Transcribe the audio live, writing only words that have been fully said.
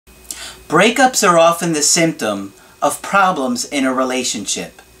Breakups are often the symptom of problems in a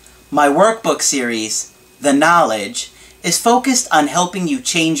relationship. My workbook series, The Knowledge, is focused on helping you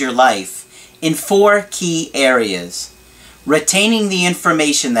change your life in 4 key areas: retaining the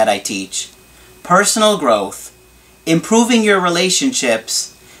information that I teach, personal growth, improving your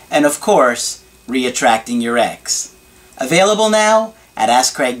relationships, and of course, re-attracting your ex. Available now at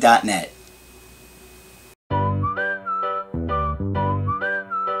AskCraig.net.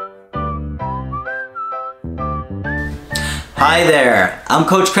 Hi there, I'm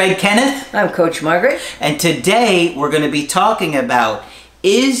Coach Craig Kenneth. I'm Coach Margaret. And today we're going to be talking about,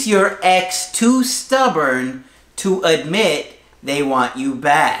 is your ex too stubborn to admit they want you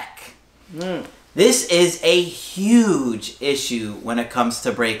back? This is a huge issue when it comes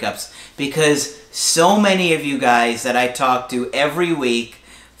to breakups because so many of you guys that I talk to every week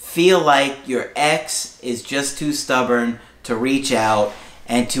feel like your ex is just too stubborn to reach out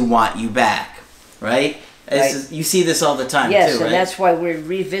and to want you back, right? You see this all the time, yes, too, right? And that's why we're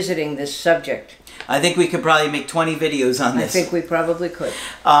revisiting this subject. I think we could probably make 20 videos on this. I think we probably could.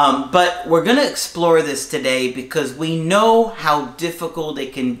 But we're going to explore this today because we know how difficult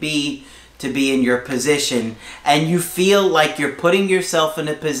it can be to be in your position, and you feel like you're putting yourself in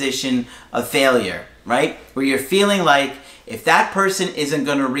a position of failure, right? Where you're feeling like, if that person isn't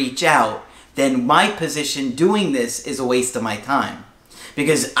going to reach out, then my position doing this is a waste of my time.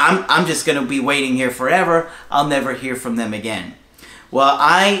 Because I'm just going to be waiting here forever. I'll never hear from them again. Well,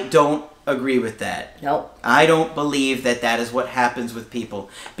 I don't agree with that. No. I don't believe that that is what happens with people.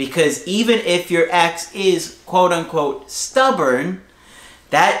 Because even if your ex is quote-unquote stubborn,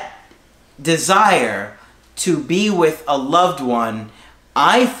 that desire to be with a loved one,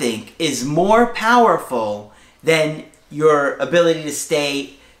 I think, is more powerful than your ability to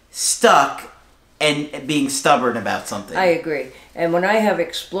stay stuck and being stubborn about something. I agree. And when I have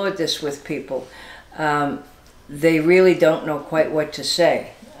explored this with people, they really don't know quite what to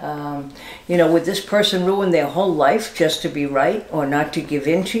say. You know, would this person ruin their whole life just to be right or not to give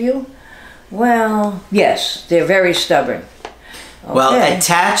in to you? Well, yes, they're very stubborn. Okay. Well,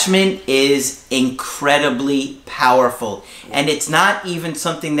 attachment is incredibly powerful. And it's not even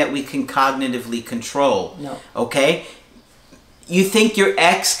something that we can cognitively control. No. Okay? You think your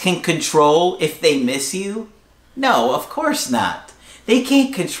ex can control if they miss you? No, of course not. They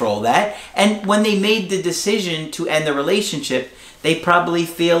can't control that. And when they made the decision to end the relationship, they probably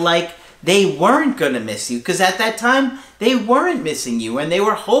feel like they weren't going to miss you. Because at that time, they weren't missing you and they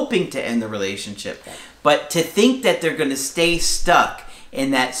were hoping to end the relationship. But to think that they're going to stay stuck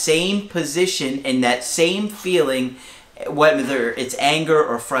in that same position, in that same feeling, whether it's anger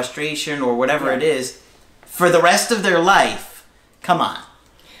or frustration or whatever it is, for the rest of their life, come on.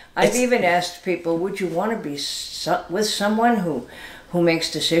 I've even asked people, would you want to be with someone who makes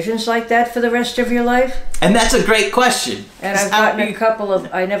decisions like that for the rest of your life? And that's a great question. And I've gotten a couple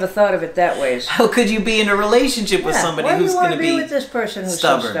of, I never thought of it that way. How could you be in a relationship with somebody who's going to be with this person who's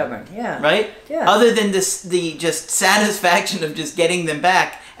stubborn? so stubborn? Yeah. Right? Yeah. Other than the just satisfaction of just getting them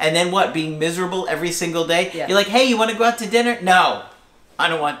back, and then what, being miserable every single day? Yeah. You're like, hey, you want to go out to dinner? No, I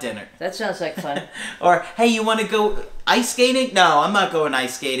don't want dinner. That sounds like fun. Or, hey, you want to go ice skating? No, I'm not going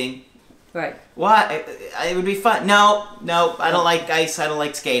ice skating. Right. Why? It would be fun. No, I don't like ice. I don't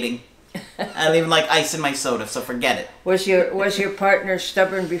like skating. I don't even like ice in my soda, so forget it. Was your partner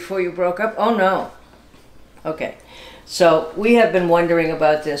stubborn before you broke up? Oh, no. Okay. So we have been wondering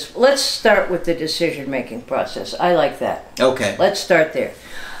about this. Let's start with the decision-making process. I like that. Okay. Let's start there.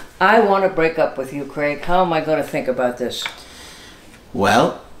 I want to break up with you, Craig. How am I going to think about this?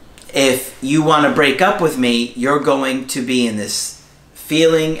 Well, if you want to break up with me, you're going to be in this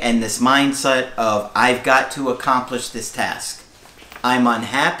feeling and this mindset of, I've got to accomplish this task. I'm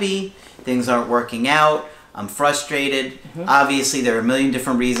unhappy, things aren't working out, I'm frustrated. Obviously, there are a million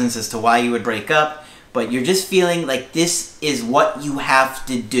different reasons as to why you would break up, but you're just feeling like this is what you have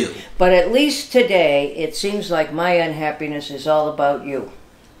to do. But at least today, it seems like my unhappiness is all about you.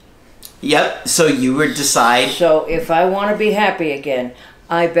 Yep, so you would decide. So if I want to be happy again,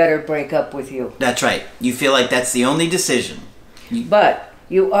 I better break up with you. That's right. You feel like that's the only decision. But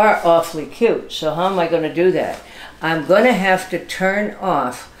you are awfully cute, so how am I going to do that? I'm going to have to turn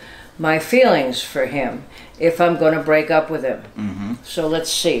off my feelings for him if I'm going to break up with him. So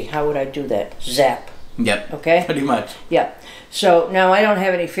let's see, how would I do that? Zap. Yep. Okay? Pretty much. Yeah. So now I don't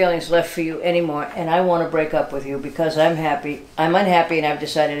have any feelings left for you anymore, and I want to break up with you because I'm unhappy, and I've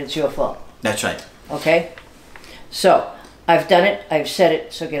decided it's your fault. That's right. Okay? So I've done it, I've said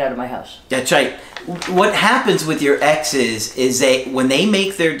it, so get out of my house. That's right. What happens with your exes is when they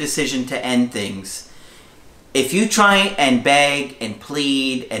make their decision to end things, if you try and beg and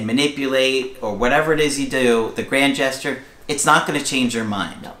plead and manipulate or whatever it is you do, the grand gesture, it's not going to change their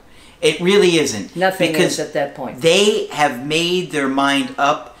mind. No. It really isn't. Nothing because is at that point. They have made their mind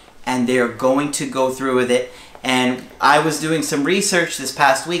up and they're going to go through with it. And I was doing some research this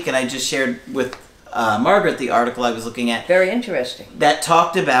past week, and I just shared with Margaret the article I was looking at. Very interesting. That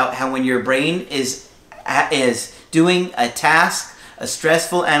talked about how when your brain is doing a task, a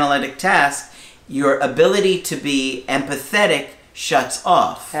stressful analytic task, your ability to be empathetic shuts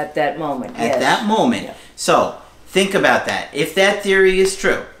off. At that moment, At that moment. Yeah. So, think about that. If that theory is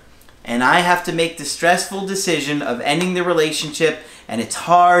true, and I have to make the stressful decision of ending the relationship, and it's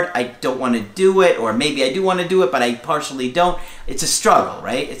hard, I don't want to do it, or maybe I do want to do it, but I partially don't. It's a struggle,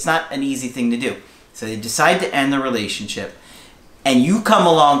 right? It's not an easy thing to do. So they decide to end the relationship, and you come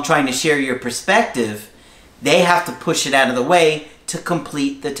along trying to share your perspective, they have to push it out of the way to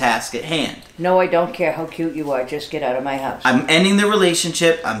complete the task at hand. No, I don't care how cute you are. Just get out of my house. I'm ending the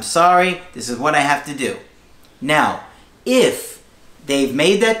relationship. I'm sorry. This is what I have to do. Now, if they've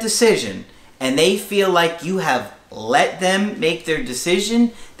made that decision and they feel like you have let them make their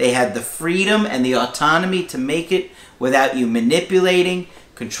decision, they had the freedom and the autonomy to make it without you manipulating,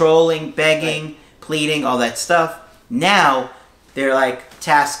 controlling, begging, right. pleading, all that stuff. Now, they're like,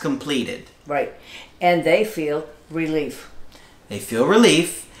 task completed. Right. And they feel relief. They feel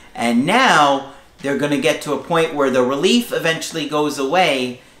relief, and now they're going to get to a point where the relief eventually goes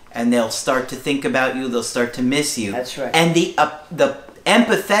away, and they'll start to think about you, they'll start to miss you. That's right. And the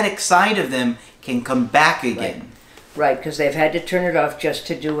empathetic side of them can come back again. Right, because they've had to turn it off just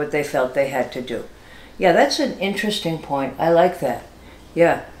to do what they felt they had to do. Yeah, that's an interesting point. I like that.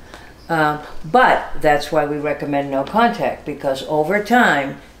 Yeah. But that's why we recommend no contact, because over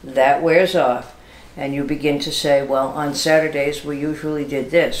time, that wears off. And you begin to say, well, on Saturdays we usually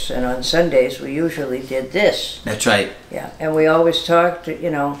did this, and on Sundays we usually did this. That's right. Yeah, and we always talked,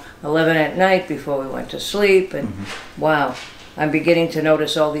 11 at night before we went to sleep, and wow, I'm beginning to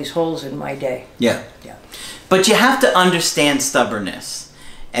notice all these holes in my day. Yeah. Yeah. But you have to understand stubbornness,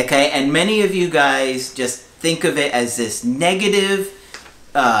 okay? And many of you guys just think of it as this negative,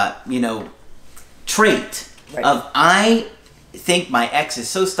 trait Right. of, I think my ex is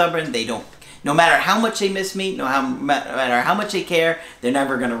so stubborn, they don't, no matter how much they miss me, no matter how much they care, they're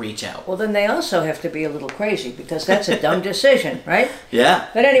never going to reach out. Well, then they also have to be a little crazy, because that's a dumb decision, right? Yeah.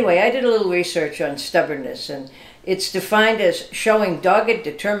 But anyway, I did a little research on stubbornness, and it's defined as showing dogged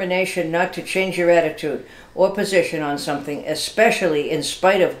determination not to change your attitude or position on something, especially in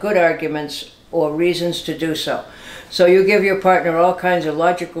spite of good arguments or reasons to do so. So you give your partner all kinds of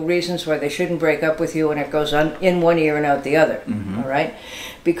logical reasons why they shouldn't break up with you, and it goes on in one ear and out the other, all right?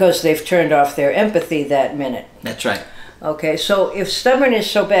 Because they've turned off their empathy that minute. That's right. Okay, so if stubborn is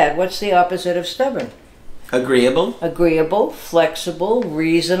so bad, what's the opposite of stubborn? Agreeable. Agreeable, flexible,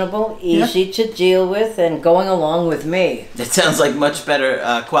 reasonable, easy to deal with, and going along with me. That sounds like much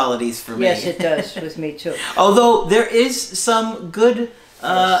better qualities for me. Yes, it does, with me too. Although there is some good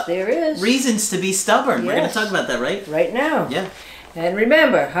Yes, there is. reasons to be stubborn. We're going Yes. to talk about that, right? Right now. Yeah. And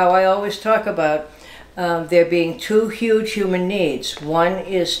remember how I always talk about there being two huge human needs. One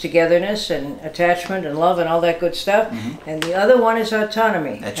is togetherness and attachment and love and all that good stuff. And the other one is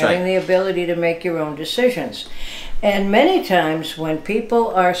autonomy. That's having right. the ability to make your own decisions. And many times when people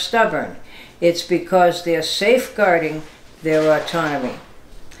are stubborn, it's because they're safeguarding their autonomy.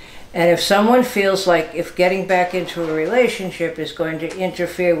 And if someone feels like if getting back into a relationship is going to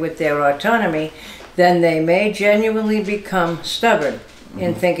interfere with their autonomy, then they may genuinely become stubborn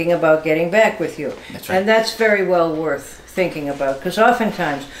in thinking about getting back with you. That's right. And that's very well worth thinking about, because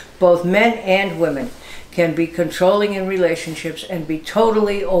oftentimes both men and women can be controlling in relationships and be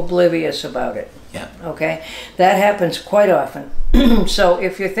totally oblivious about it. Yeah. Okay? That happens quite often. So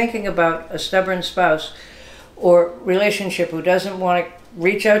if you're thinking about a stubborn spouse or relationship who doesn't want to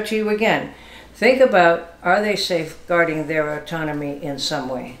reach out to you again, think about, are they safeguarding their autonomy in some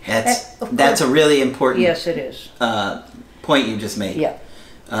way? That's a really important Yes, it is. point you just made. Yeah,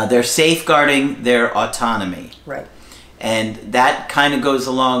 They're safeguarding their autonomy. right. And that kind of goes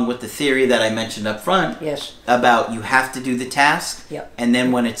along with the theory that I mentioned up front Yes. about you have to do the task, Yep. and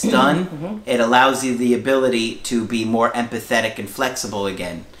then when it's done, it allows you the ability to be more empathetic and flexible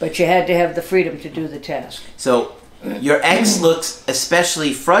again. But you had to have the freedom to do the task. So your ex looks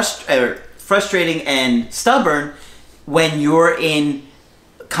especially frustrating and stubborn when you're in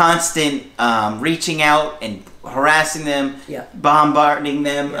constant reaching out and harassing them, Yeah. bombarding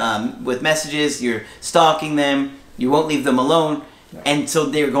them with messages, you're stalking them, you won't leave them alone, and so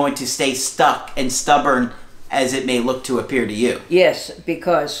they're going to stay stuck and stubborn as it may look to appear to you. Yes,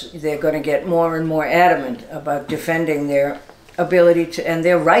 because they're going to get more and more adamant about defending their ability to and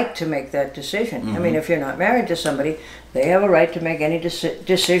their right to make that decision. I mean, if you're not married to somebody, they have a right to make any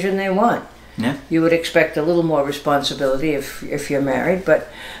decision they want. Yeah. You would expect a little more responsibility if you're married, but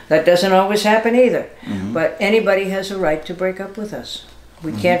that doesn't always happen either. But anybody has a right to break up with us.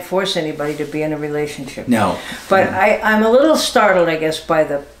 We can't force anybody to be in a relationship. No. But I'm a little startled, I guess, by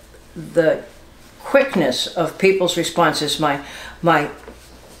the quickness of people's responses. My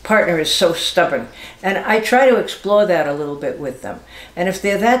partner is so stubborn. And I try to explore that a little bit with them. And if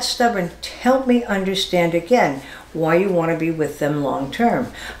they're that stubborn, help me understand again why you want to be with them long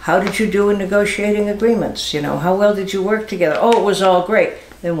term. How did you do in negotiating agreements? You know, how well did you work together? Oh, it was all great.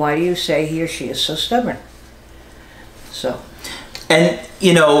 Then why do you say he or she is so stubborn? So. And,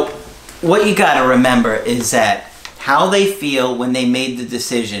 you know, what you got to remember is that how they feel when they made the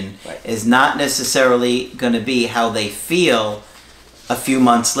decision is not necessarily going to be how they feel a few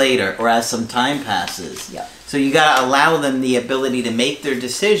months later or as some time passes. Yeah. So you got to allow them the ability to make their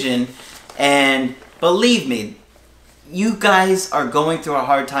decision. And believe me, you guys are going through a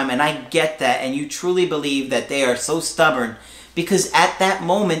hard time, and I get that, and you truly believe that they are so stubborn because at that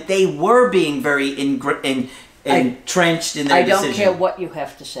moment they were being very entrenched in their decision. I don't care what you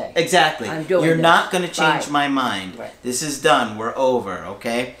have to say. Exactly. I'm doing You're this. not going to change Bye. my mind. Right. This is done. We're over,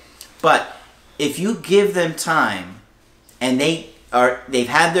 okay? But if you give them time and they've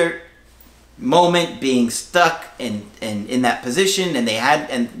had their moment being stuck in that position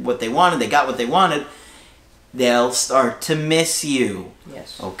and what they wanted, they got what they wanted, they'll start to miss you.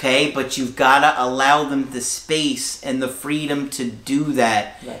 Yes. Okay? But you've got to allow them the space and the freedom to do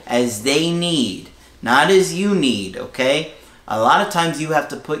that as they need. Not as you need, okay? A lot of times you have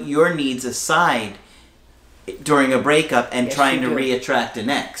to put your needs aside during a breakup and trying to reattract an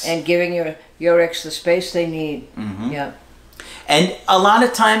ex. And giving your ex the space they need. Yeah. And a lot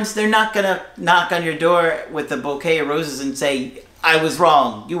of times they're not going to knock on your door with a bouquet of roses and say, I was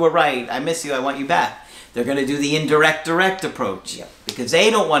wrong, you were right, I miss you, I want you back. They're going to do the indirect direct approach because they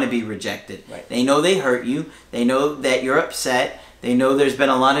don't want to be rejected. Right. They know they hurt you. They know that you're upset. They know there's been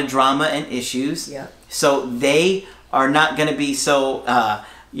a lot of drama and issues. Yeah. So they are not going to be so,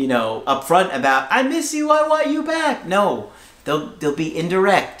 upfront about, I miss you, I want you back. No, they'll be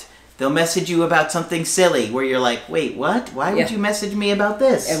indirect. They'll message you about something silly where you're like, wait, what? Why would you message me about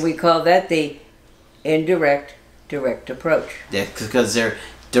this? And we call that the indirect direct approach. Yeah, because they're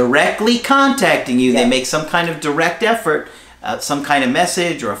directly contacting you. Yeah. They make some kind of direct effort, some kind of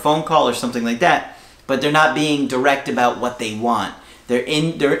message or a phone call or something like that. But they're not being direct about what they want. They're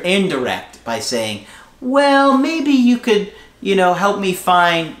indirect by saying, well, maybe you could, help me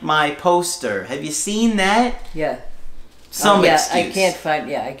find my poster. Have you seen that? Yeah. Some excuse.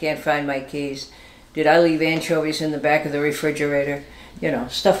 I can't find my keys. Did I leave anchovies in the back of the refrigerator?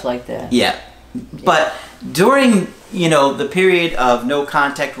 Stuff like that. Yeah. But during, the period of no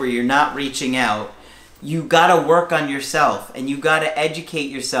contact where you're not reaching out, you got to work on yourself and you got to educate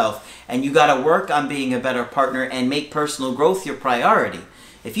yourself and you got to work on being a better partner and make personal growth your priority.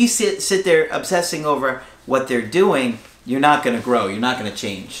 If you sit there obsessing over what they're doing, you're not going to grow. You're not going to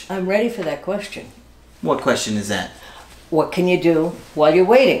change. I'm ready for that question. What question is that? What can you do while you're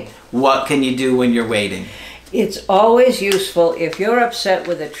waiting? What can you do when you're waiting? It's always useful if you're upset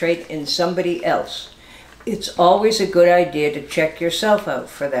with a trait in somebody else. It's always a good idea to check yourself out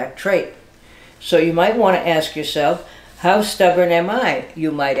for that trait. So you might want to ask yourself, how stubborn am I,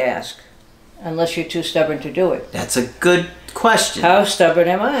 you might ask, unless you're too stubborn to do it. That's a good question. How stubborn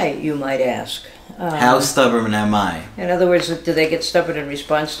am I, you might ask. How stubborn am I? In other words, do they get stubborn in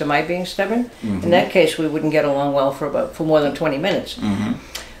response to my being stubborn? In that case, we wouldn't get along well for more than 20 minutes.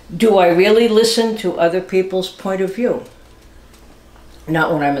 Do I really listen to other people's point of view?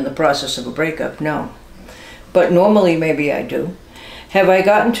 Not when I'm in the process of a breakup, no. But normally maybe I do. Have I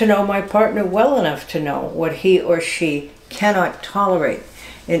gotten to know my partner well enough to know what he or she cannot tolerate?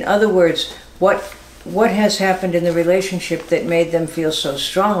 In other words, what has happened in the relationship that made them feel so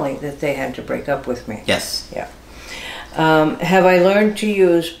strongly that they had to break up with me? Yes. Yeah. Have I learned to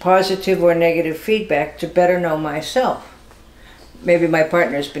use positive or negative feedback to better know myself? Maybe my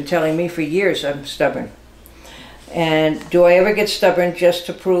partner has been telling me for years I'm stubborn. And do I ever get stubborn just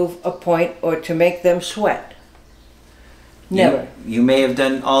to prove a point or to make them sweat? Never. You may have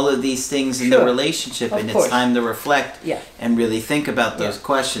done all of these things in the relationship, and it's time to reflect and really think about those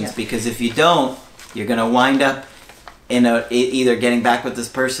questions, because if you don't, you're going to wind up in either getting back with this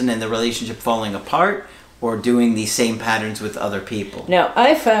person and the relationship falling apart, or doing these same patterns with other people. Now,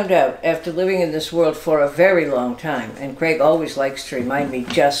 I found out after living in this world for a very long time, and Craig always likes to remind me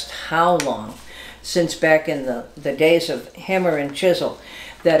just how long, since back in the days of hammer and chisel,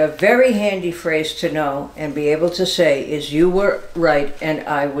 that a very handy phrase to know and be able to say is, you were right and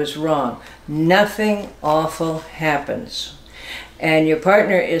I was wrong. Nothing awful happens. And your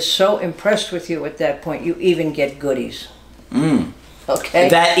partner is so impressed with you at that point, you even get goodies. Okay?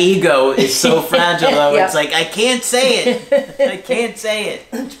 That ego is so fragile, though. Yeah. It's like, I can't say it. I can't say it.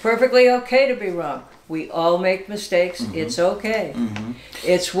 It's perfectly okay to be wrong. We all make mistakes. It's okay.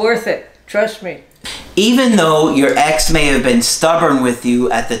 It's worth it. Trust me. Even though your ex may have been stubborn with you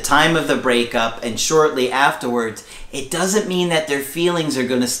at the time of the breakup and shortly afterwards, it doesn't mean that their feelings are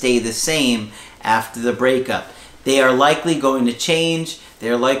going to stay the same after the breakup. They are likely going to change.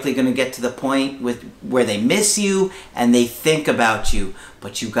 They're likely going to get to the point where they miss you and they think about you.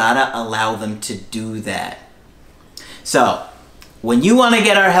 But you got to allow them to do that. So, when you want to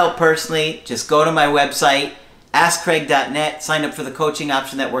get our help personally, just go to my website, AskCraig.net, sign up for the coaching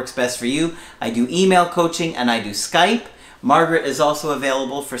option that works best for you. I do email coaching and I do Skype. Margaret is also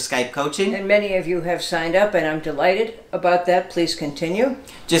available for Skype coaching. And many of you have signed up, and I'm delighted about that. Please continue.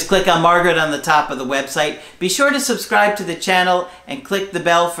 Just click on Margaret on the top of the website. Be sure to subscribe to the channel and click the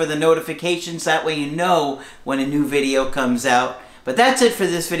bell for the notifications. That way you know when a new video comes out. But that's it for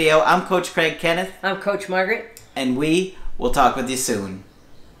this video. I'm Coach Craig Kenneth. I'm Coach Margaret. And we will talk with you soon.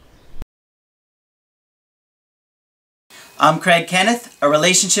 I'm Craig Kenneth, a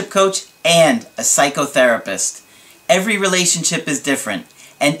relationship coach and a psychotherapist. Every relationship is different,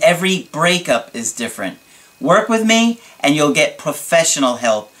 and every breakup is different. Work with me, and you'll get professional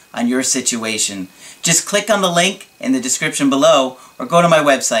help on your situation. Just click on the link in the description below, or go to my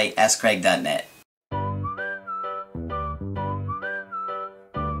website, AskCraig.net.